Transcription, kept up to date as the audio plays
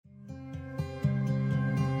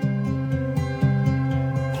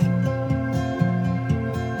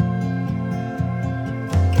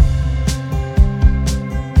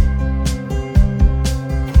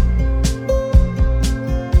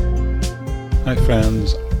Hi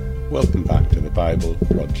friends, welcome back to the Bible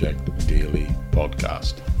Project Daily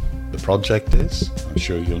Podcast. The project is, I'm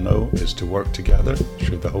sure you'll know, is to work together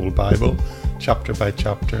through the whole Bible, chapter by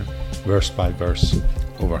chapter, verse by verse,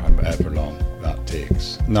 over however long that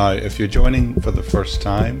takes. Now, if you're joining for the first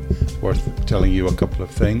time, it's worth telling you a couple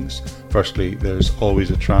of things. Firstly, there's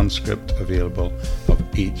always a transcript available of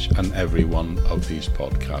each and every one of these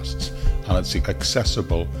podcasts, and it's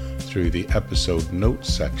accessible through the episode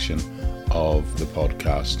notes section of the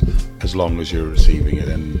podcast, as long as you're receiving it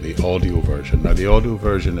in the audio version. Now, the audio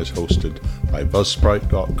version is hosted by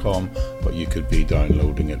buzzsprout.com, but you could be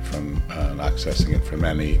downloading it from and accessing it from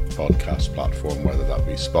any podcast platform, whether that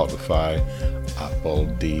be Spotify, Apple,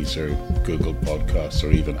 Deezer, Google Podcasts,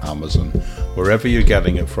 or even Amazon. Wherever you're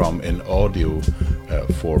getting it from in audio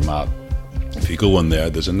format, if you go on there,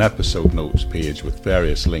 there's an episode notes page with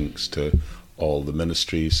various links to all the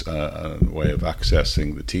ministries and way of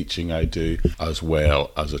accessing the teaching I do, as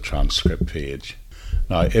well as a transcript page.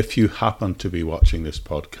 Now, if you happen to be watching this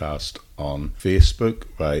podcast on Facebook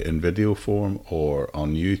in video form or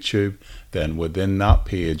on YouTube, then within that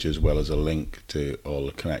page, as well as a link to all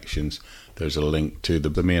the connections, there's a link to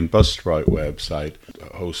the main Buzzsprout website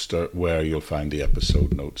hoster, where you'll find the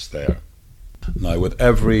episode notes there. Now, with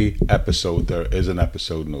every episode, there is an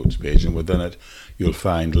episode notes page, and within it, you'll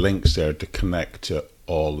find links there to connect to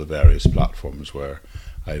all the various platforms where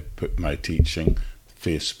I put my teaching: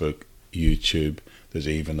 Facebook, YouTube. There's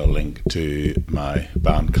even a link to my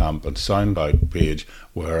Bandcamp and SoundCloud page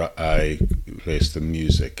where I place the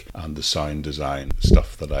music and the sound design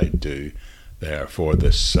stuff that I do there for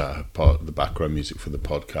this, the background music for the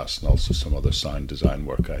podcast, and also some other sound design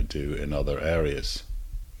work I do in other areas.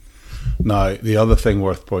 Now, the other thing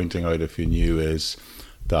worth pointing out, if you're new, is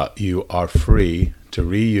that you are free to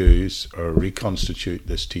reuse or reconstitute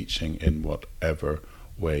this teaching in whatever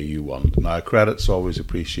way you want. Now, credit's always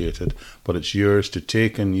appreciated, but it's yours to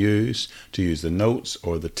take and use, to use the notes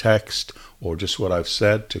or the text or just what I've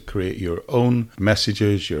said to create your own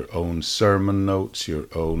messages, your own sermon notes, your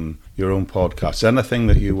own podcasts, anything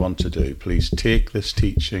that you want to do. Please take this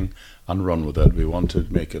teaching and run with it. We want to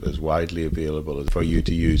make it as widely available for you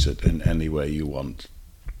to use it in any way you want.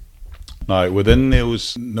 Now, within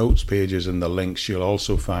those notes pages and the links, you'll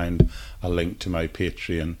also find a link to my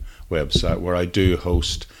Patreon website, where I do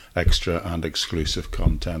host extra and exclusive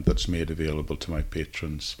content that's made available to my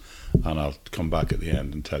patrons. And I'll come back at the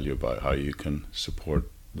end and tell you about how you can support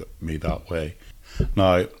me that way.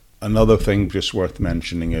 Now, another thing just worth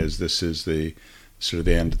mentioning is this is the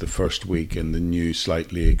end of the first week in the new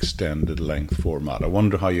slightly extended length format. I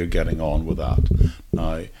wonder how you're getting on with that.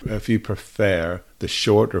 Now, if you prefer the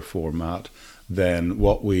shorter format, then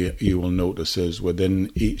what you will notice is within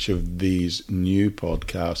each of these new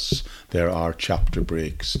podcasts, there are chapter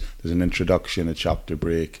breaks. There's an introduction, a chapter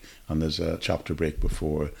break, and there's a chapter break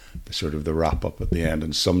before the wrap up at the end.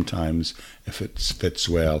 And sometimes, if it fits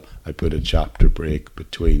well, I put a chapter break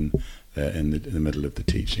between in the middle of the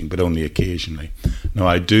teaching, but only occasionally. Now,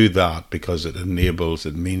 I do that because it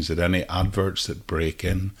means that any adverts that break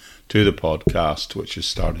in to the podcast, which is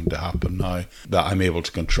starting to happen now, that I'm able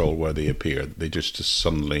to control where they appear. They just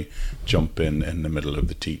suddenly jump in the middle of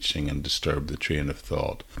the teaching and disturb the train of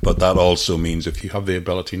thought. But that also means if you have the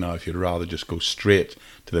ability now, if you'd rather just go straight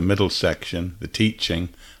to the middle section, the teaching,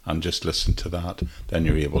 and just listen to that, then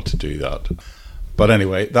you're able to do that. But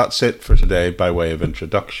anyway, that's it for today by way of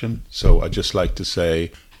introduction. So I'd just like to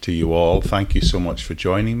say to you all, thank you so much for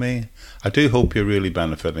joining me. I do hope you're really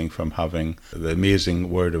benefiting from having the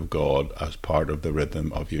amazing Word of God as part of the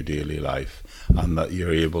rhythm of your daily life, and that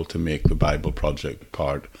you're able to make the Bible Project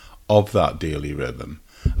part of that daily rhythm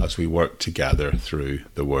as we work together through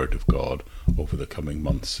the Word of God over the coming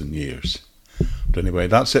months and years. But anyway,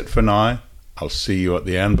 that's it for now. I'll see you at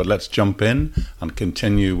the end, but let's jump in and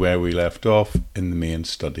continue where we left off in the main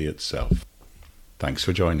study itself. Thanks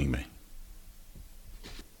for joining me.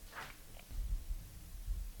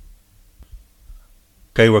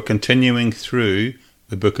 Okay, we're continuing through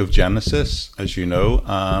the book of Genesis, as you know,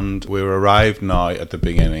 and we're arrived now at the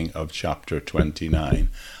beginning of chapter 29.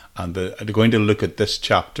 And they're going to look at this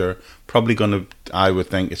chapter, I would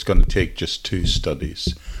think it's going to take just 2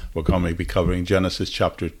 studies. We're going to be covering Genesis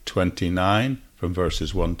chapter 29 from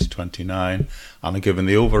verses 1 to 29. And I'm given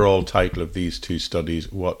the overall title of these 2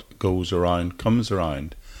 studies, What Goes Around Comes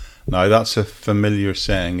Around. Now, that's a familiar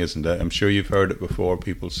saying, isn't it? I'm sure you've heard it before.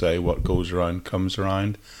 People say, what goes around comes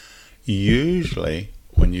around. Usually,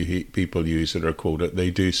 when you hear people use it or quote it,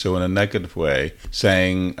 they do so in a negative way,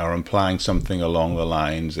 saying or implying something along the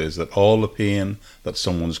lines is that all the pain that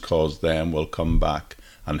someone's caused them will come back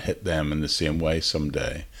and hit them in the same way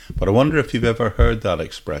someday. But I wonder if you've ever heard that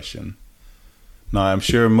expression. Now, I'm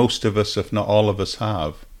sure most of us, if not all of us,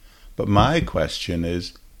 have. But my question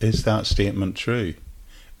is that statement true?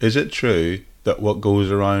 Is it true that what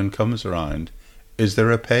goes around comes around? Is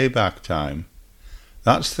there a payback time?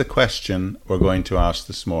 That's the question we're going to ask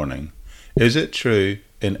this morning. Is it true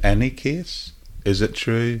in any case? Is it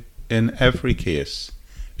true in every case?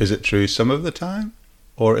 Is it true some of the time?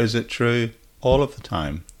 Or is it true all of the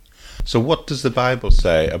time? So what does the Bible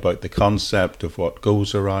say about the concept of what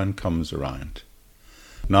goes around comes around?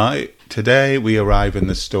 Now, today we arrive in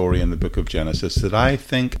this story in the book of Genesis that I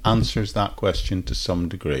think answers that question to some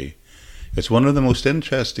degree. It's one of the most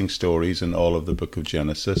interesting stories in all of the book of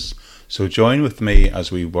Genesis, so join with me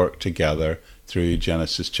as we work together through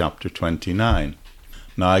Genesis chapter 29.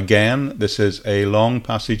 Now again, this is a long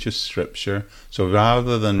passage of scripture, so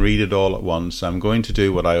rather than read it all at once, I'm going to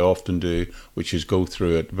do what I often do, which is go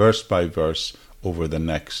through it verse by verse over the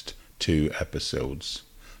next 2 episodes.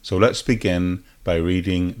 So let's begin by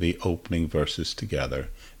reading the opening verses together.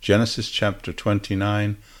 Genesis chapter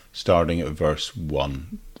 29, starting at verse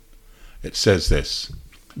 1. It says this: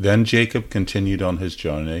 Then Jacob continued on his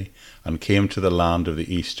journey and came to the land of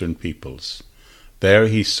the eastern peoples. There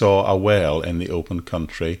he saw a well in the open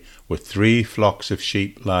country with 3 flocks of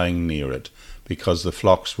sheep lying near it, because the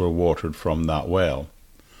flocks were watered from that well.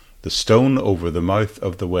 The stone over the mouth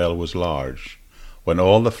of the well was large. When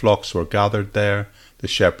all the flocks were gathered there, the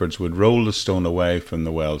shepherds would roll the stone away from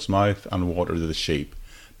the well's mouth and water the sheep.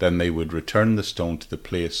 Then they would return the stone to the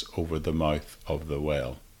place over the mouth of the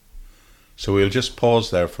well. So we'll just pause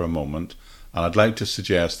there for a moment, and I'd like to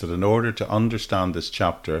suggest that in order to understand this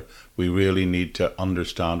chapter, we really need to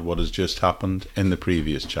understand what has just happened in the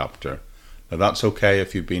previous chapter. Now that's okay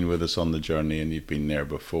if you've been with us on the journey and you've been there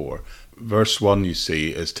before. Verse 1, you see,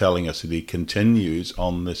 is telling us that he continues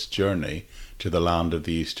on this journey to the land of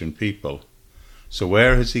the eastern people. So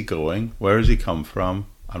where is he going? Where has he come from?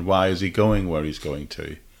 And why is he going where he's going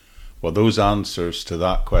to? Well, those answers to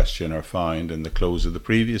that question are found in the close of the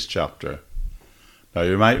previous chapter. Now,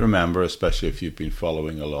 you might remember, especially if you've been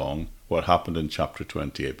following along, what happened in chapter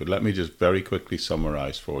 28. But let me just very quickly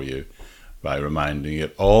summarize for you by reminding you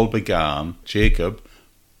it all began, Jacob,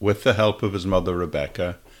 with the help of his mother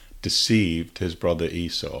Rebekah, deceived his brother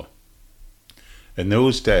Esau. In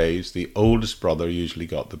those days, the oldest brother usually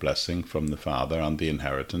got the blessing from the father and the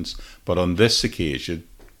inheritance, but on this occasion,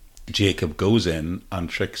 Jacob goes in and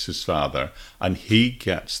tricks his father, and he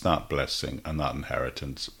gets that blessing and that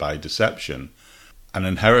inheritance by deception. An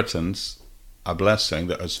inheritance, a blessing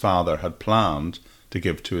that his father had planned to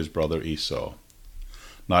give to his brother Esau.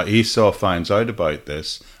 Now Esau finds out about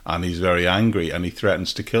this, and he's very angry, and he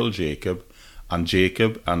threatens to kill Jacob. And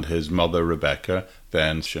Jacob and his mother Rebekah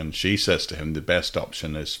then, she says to him, the best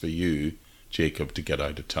option is for you, Jacob, to get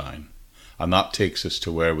out of town. And that takes us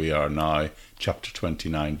to where we are now, chapter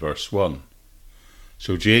 29, verse 1.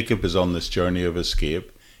 So Jacob is on this journey of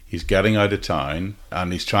escape. He's getting out of town,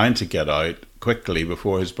 and he's trying to get out quickly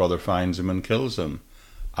before his brother finds him and kills him.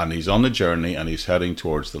 And he's on a journey, and he's heading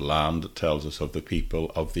towards the land that tells us of the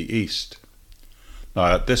people of the east.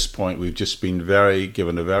 Now, at this point, we've just been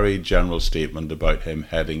given a very general statement about him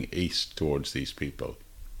heading east towards these people.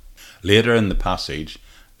 Later in the passage,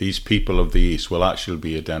 these people of the east will actually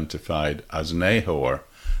be identified as Nahor,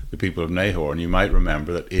 the people of Nahor, and you might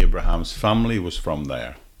remember that Abraham's family was from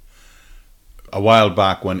there. A while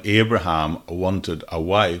back, when Abraham wanted a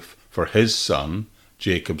wife for his son,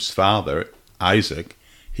 Jacob's father, Isaac,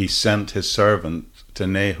 he sent his servant to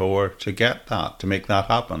Nahor to make that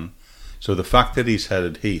happen. So the fact that he's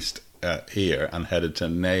headed east here and headed to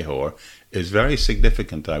Nahor is very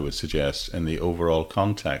significant, I would suggest, in the overall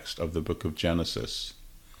context of the book of Genesis.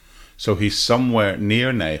 So he's somewhere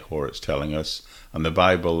near Nahor, it's telling us, and the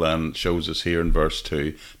Bible then shows us here in verse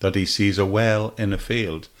 2 that he sees a well in a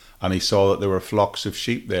field, and he saw that there were flocks of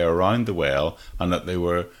sheep there around the well, and that they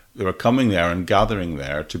were coming there and gathering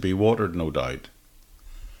there to be watered, no doubt.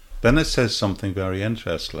 Then it says something very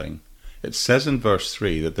interesting. It says in verse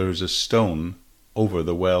 3 that there is a stone over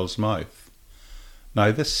the well's mouth.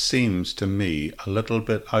 Now this seems to me a little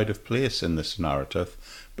bit out of place in this narrative,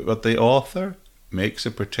 but the author makes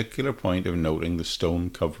a particular point of noting the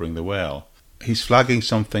stone covering the well. He's flagging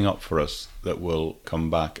something up for us that will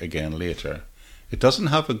come back again later. It doesn't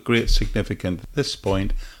have a great significance at this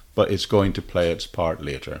point, but it's going to play its part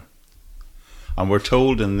later. And we're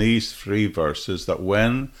told in these 3 verses that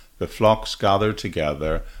when the flocks gathered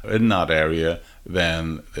together in that area,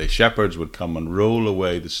 then the shepherds would come and roll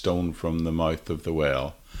away the stone from the mouth of the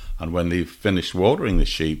well. And when they finished watering the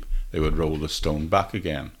sheep, they would roll the stone back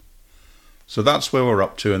again. So that's where we're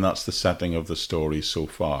up to, and that's the setting of the story so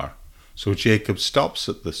far. So Jacob stops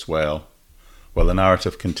at this well. Well, the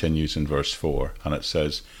narrative continues in verse 4, and it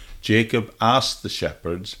says, Jacob asked the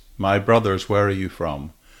shepherds, My brothers, where are you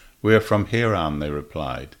from? We are from Haran, they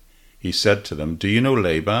replied. He said to them, Do you know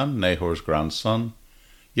Laban, Nahor's grandson?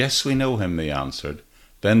 Yes, we know him, they answered.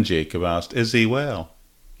 Then Jacob asked, Is he well?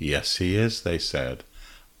 Yes, he is, they said.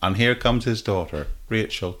 And here comes his daughter,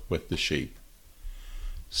 Racheal, with the sheep.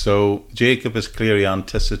 So Jacob is clearly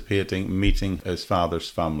anticipating meeting his father's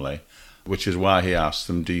family, which is why he asks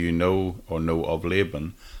them, Do you know or know of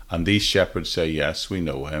Laban? And these shepherds say, Yes, we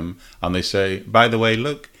know him. And they say, By the way,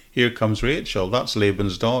 look, here comes Racheal. That's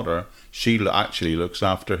Laban's daughter. She actually looks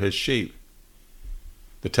after his sheep.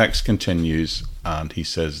 The text continues, and he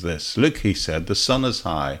says this, Look, he said, the sun is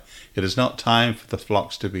high. It is not time for the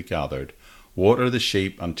flocks to be gathered. Water the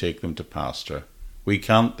sheep and take them to pasture. We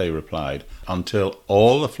can't, they replied, until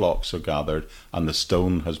all the flocks are gathered and the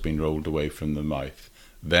stone has been rolled away from the mouth.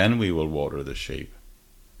 Then we will water the sheep.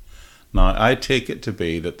 Now, I take it to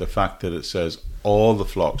be that the fact that it says all the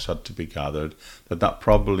flocks had to be gathered, that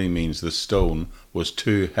probably means the stone was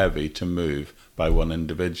too heavy to move by one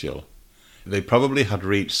individual. They probably had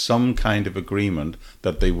reached some kind of agreement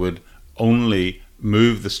that they would only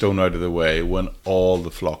move the stone out of the way when all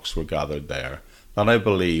the flocks were gathered there. That I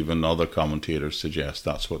believe, and other commentators suggest,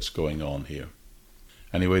 that's what's going on here.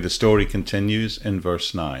 Anyway, the story continues in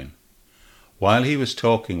verse 9. While he was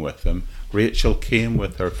talking with them, Racheal came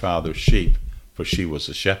with her father's sheep, for she was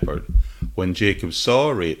a shepherd. When Jacob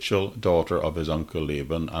saw Racheal, daughter of his uncle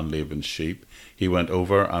Laban, and Laban's sheep, he went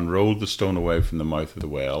over and rolled the stone away from the mouth of the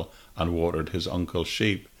well and watered his uncle's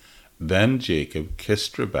sheep. Then Jacob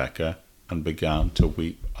kissed Rebekah and began to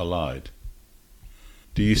weep aloud.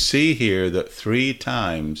 Do you see here that 3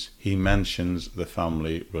 times he mentions the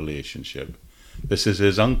family relationship? This is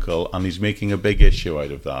his uncle, and he's making a big issue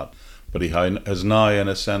out of that. But he has now, in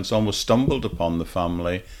a sense, almost stumbled upon the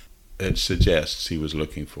family it suggests he was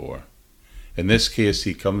looking for. In this case,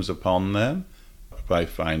 he comes upon them by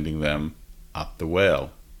finding them at the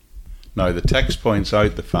well. Now, the text points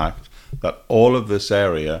out the fact that all of this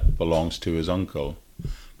area belongs to his uncle.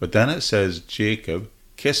 But then it says Jacob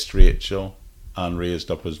kissed Racheal and raised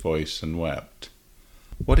up his voice and wept.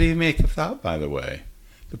 What do you make of that, by the way?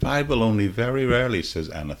 The Bible only very rarely says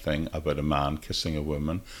anything about a man kissing a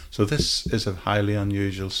woman, so this is a highly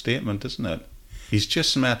unusual statement, isn't it? He's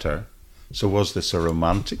just met her, so was this a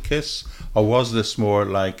romantic kiss, or was this more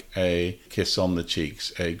like a kiss on the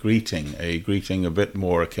cheeks, a greeting a bit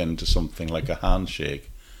more akin to something like a handshake?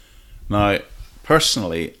 Now,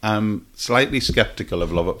 personally, I'm slightly sceptical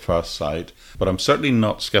of love at first sight, but I'm certainly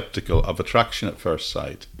not sceptical of attraction at first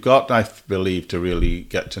sight. You've got, I believe, to really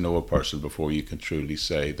get to know a person before you can truly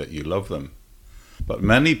say that you love them. But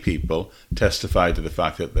many people testify to the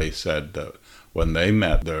fact that they said that when they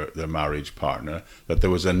met their marriage partner, that there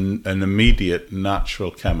was an immediate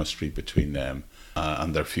natural chemistry between them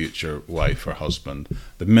and their future wife or husband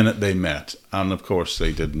the minute they met. And of course,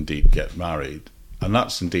 they did indeed get married. And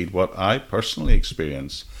that's indeed what I personally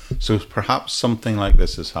experienced. So perhaps something like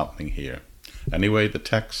this is happening here. Anyway, the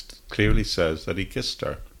text clearly says that he kissed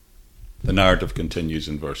her. The narrative continues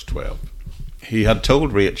in verse 12. He had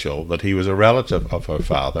told Racheal that he was a relative of her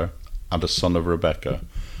father and a son of Rebekah.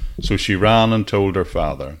 So she ran and told her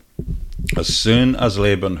father. As soon as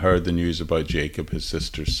Laban heard the news about Jacob, his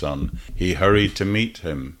sister's son, he hurried to meet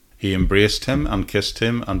him. He embraced him and kissed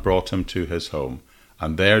him and brought him to his home.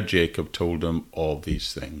 And there Jacob told him all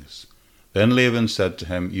these things. Then Laban said to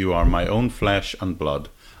him, You are my own flesh and blood.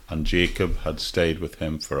 And Jacob had stayed with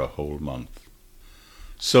him for a whole month.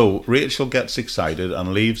 So Racheal gets excited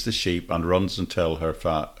and leaves the sheep and runs and tells her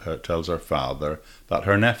father that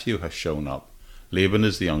her nephew has shown up. Laban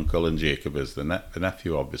is the uncle and Jacob is the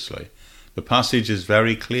nephew, obviously. The passage is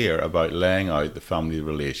very clear about laying out the family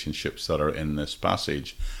relationships that are in this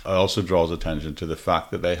passage. It also draws attention to the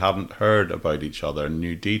fact that they hadn't heard about each other,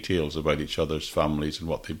 new details about each other's families and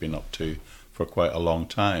what they've been up to for quite a long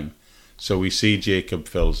time. So we see Jacob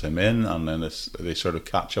fills him in, and then they sort of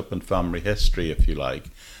catch up in family history, if you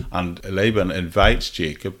like. And Laban invites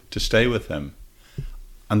Jacob to stay with him.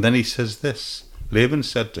 And then he says this. Laban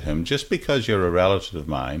said to him, Just because you're a relative of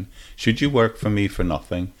mine, should you work for me for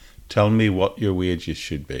nothing? Tell me what your wages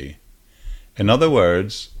should be. In other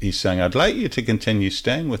words, he's saying, I'd like you to continue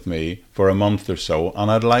staying with me for a month or so,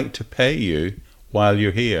 and I'd like to pay you while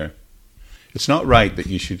you're here. It's not right that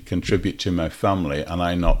you should contribute to my family and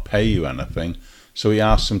I not pay you anything, so he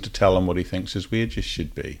asks him to tell him what he thinks his wages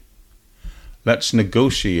should be. Let's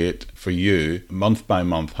negotiate for you, month by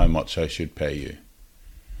month, how much I should pay you.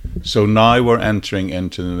 So now we're entering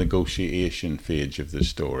into the negotiation phase of the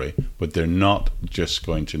story, but they're not just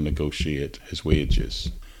going to negotiate his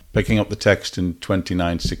wages. Picking up the text in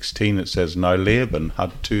 29:16, it says, Now Laban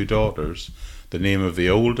had 2 daughters. The name of the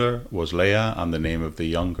older was Leah, and the name of the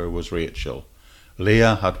younger was Racheal.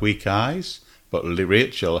 Leah had weak eyes, but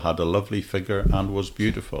Racheal had a lovely figure and was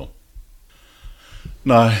beautiful.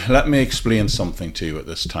 Now, let me explain something to you at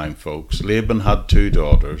this time, folks. Laban had 2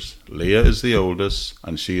 daughters. Leah is the oldest,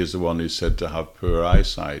 and she is the one who's said to have poor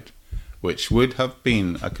eyesight, which would have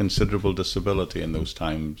been a considerable disability in those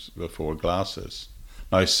times before glasses.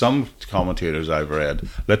 Now, some commentators I've read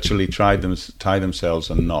literally tie themselves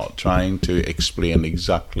in knot, trying to explain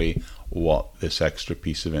exactly what this extra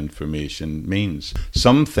piece of information means.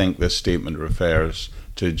 Some think this statement refers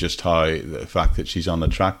to just how the fact that she's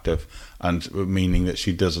unattractive, and meaning that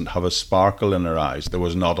she doesn't have a sparkle in her eyes. There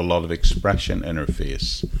was not a lot of expression in her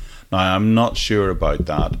face. Now, I'm not sure about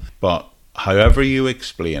that, but however you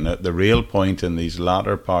explain it, the real point in these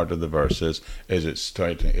latter part of the verses is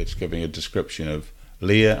it's giving a description of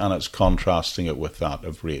Leah, and it's contrasting it with that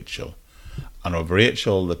of Racheal. And of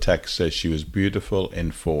Racheal, the text says she was beautiful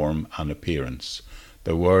in form and appearance.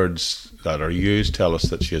 The words that are used tell us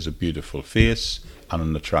that she has a beautiful face and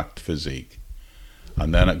an attractive physique.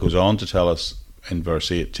 And then it goes on to tell us in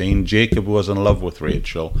verse 18, Jacob was in love with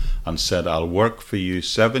Racheal and said, I'll work for you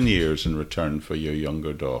 7 years in return for your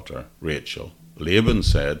younger daughter, Racheal. Laban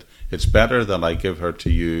said, It's better that I give her to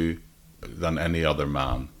you than any other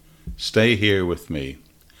man. Stay here with me.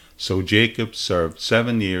 So Jacob served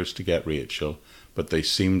 7 years to get Racheal, but they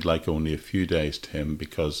seemed like only a few days to him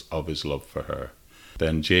because of his love for her.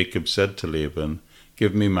 Then Jacob said to Laban,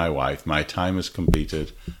 Give me my wife, my time is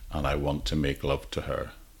completed, and I want to make love to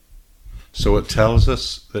her. So it tells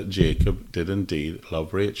us that Jacob did indeed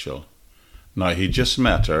love Racheal. Now, he just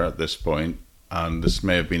met her at this point, and this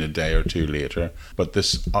may have been a day or two later, but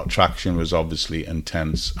this attraction was obviously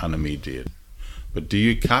intense and immediate. But do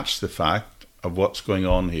you catch the fact of what's going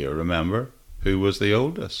on here? Remember, who was the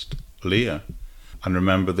oldest? Leah. And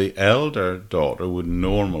remember, the elder daughter would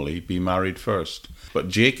normally be married first. But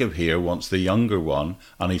Jacob here wants the younger one,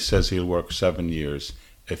 and he says he'll work 7 years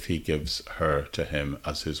if he gives her to him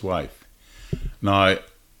as his wife. Now,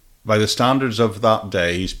 by the standards of that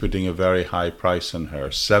day, he's putting a very high price on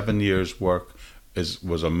her. 7 years' work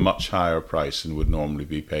was a much higher price than would normally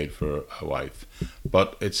be paid for a wife.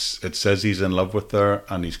 But it says he's in love with her,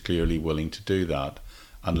 and he's clearly willing to do that.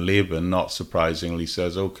 And Laban, not surprisingly,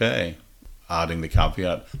 says, okay, adding the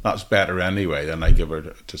caveat, that's better anyway than I give her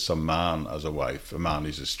to some man as a wife, a man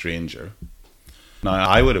who's a stranger. Now,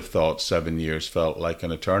 I would have thought 7 years felt like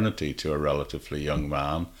an eternity to a relatively young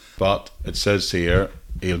man, but it says here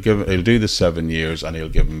he'll do the 7 years and he'll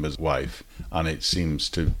give him his wife, and it seems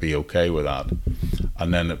to be okay with that.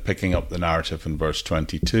 And then picking up the narrative in verse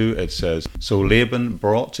 22, it says, So Laban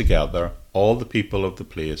brought together all the people of the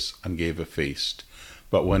place and gave a feast.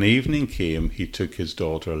 But when evening came, he took his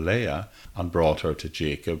daughter Leah and brought her to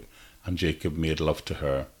Jacob, and Jacob made love to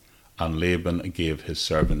her. And Laban gave his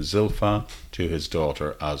servant Zilpah to his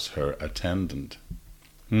daughter as her attendant.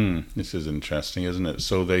 This is interesting, isn't it?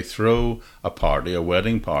 So they throw a party, a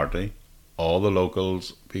wedding party. All the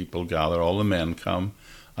locals, people gather, all the men come.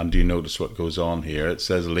 And do you notice what goes on here? It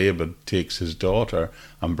says Laban takes his daughter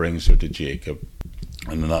and brings her to Jacob.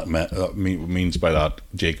 And that means by that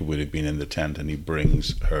Jacob would have been in the tent, and he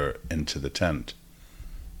brings her into the tent.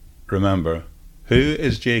 Remember, who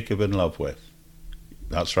is Jacob in love with?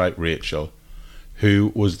 That's right, Racheal,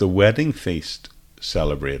 who was the wedding feast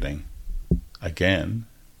celebrating. Again,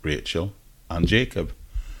 Racheal and Jacob.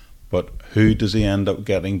 But who does he end up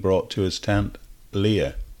getting brought to his tent?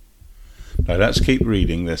 Leah. Now let's keep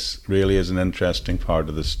reading. This really is an interesting part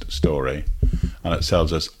of the story. And it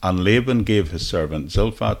tells us, And Laban gave his servant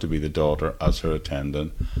Zilpah to be the daughter as her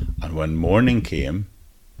attendant. And when morning came,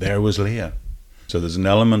 there was Leah. So there's an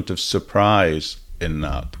element of surprise in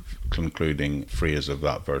that concluding phrase of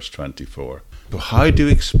that verse 24. So how do you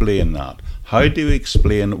explain that? How do you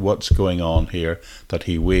explain what's going on here, that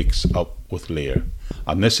he wakes up with Leah?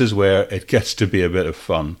 And this is where it gets to be a bit of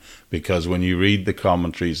fun, because when you read the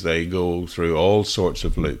commentaries, they go through all sorts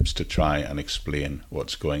of loops to try and explain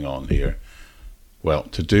what's going on here. Well,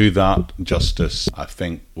 to do that justice, I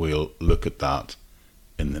think we'll look at that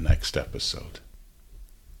in the next episode.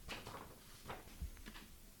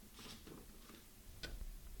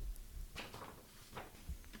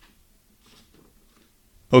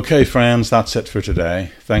 Okay, friends, that's it for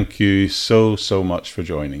today. Thank you so much for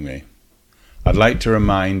joining me. I'd like to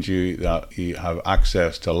remind you that you have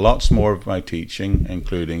access to lots more of my teaching,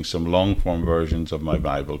 including some long-form versions of my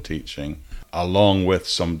Bible teaching, along with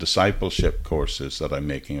some discipleship courses that I'm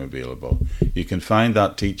making available. You can find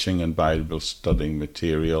that teaching and Bible studying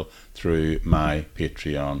material through my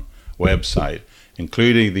Patreon website,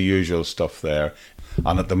 including the usual stuff there.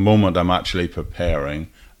 And at the moment, I'm actually preparing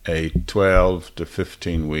a 12 to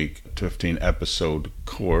 15 episode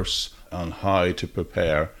course on how to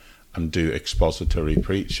prepare and do expository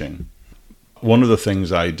preaching. One of the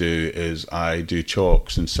things I do is I do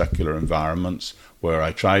talks in secular environments where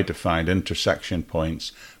I try to find intersection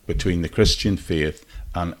points between the Christian faith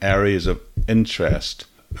and areas of interest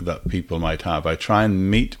that people might have. I try and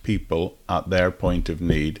meet people at their point of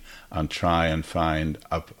need and try and find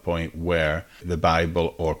a point where the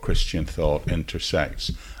Bible or Christian thought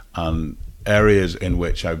intersects. And areas in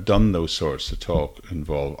which I've done those sorts of talk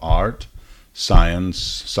involve art, science,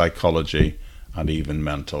 psychology, and even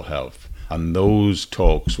mental health. And those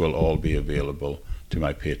talks will all be available to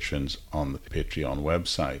my patrons on the Patreon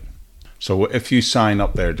website. So if you sign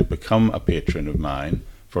up there to become a patron of mine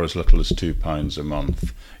for as little as £2 a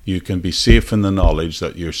month, you can be safe in the knowledge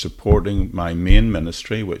that you're supporting my main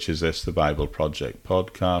ministry, which is the Bible Project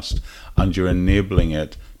podcast, and you're enabling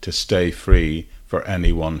it to stay free for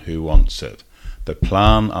anyone who wants it. The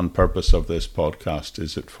plan and purpose of this podcast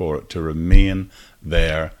is for it to remain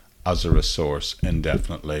there as a resource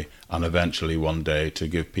indefinitely, and eventually one day to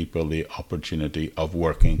give people the opportunity of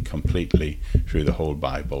working completely through the whole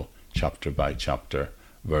Bible, chapter by chapter,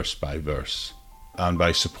 verse by verse. And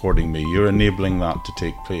by supporting me, you're enabling that to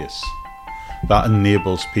take place. That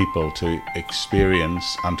enables people to experience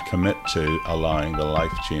and commit to allowing the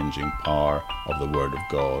life-changing power of the Word of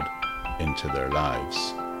God into their lives.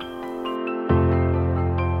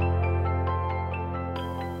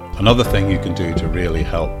 Another thing you can do to really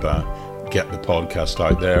help get the podcast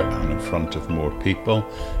out there and in front of more people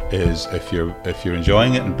is if you're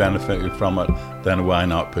enjoying it and benefiting from it, then why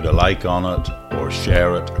not put a like on it or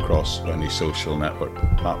share it across any social network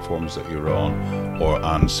platforms that you're on,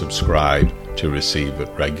 and subscribe to receive it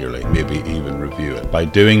regularly, maybe even review it. By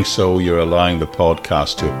doing so, you're allowing the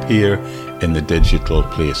podcast to appear in the digital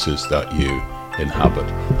places that you inhabit,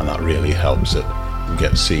 and that really helps it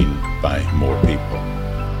get seen by more people.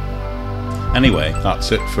 Anyway,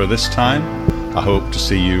 that's it for this time. I hope to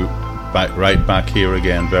see you right back here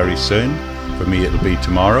again very soon. For me, it'll be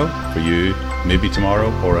tomorrow. For you, maybe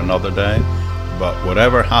tomorrow or another day. But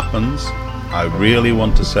whatever happens, I really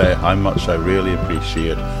want to say how much I really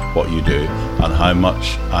appreciate what you do and how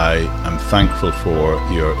much I am thankful for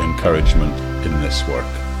your encouragement in this work.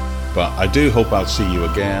 But I do hope I'll see you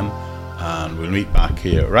again, and we'll meet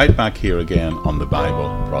right back here again on the Bible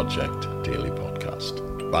Project Daily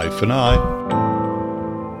Podcast. Bye for now.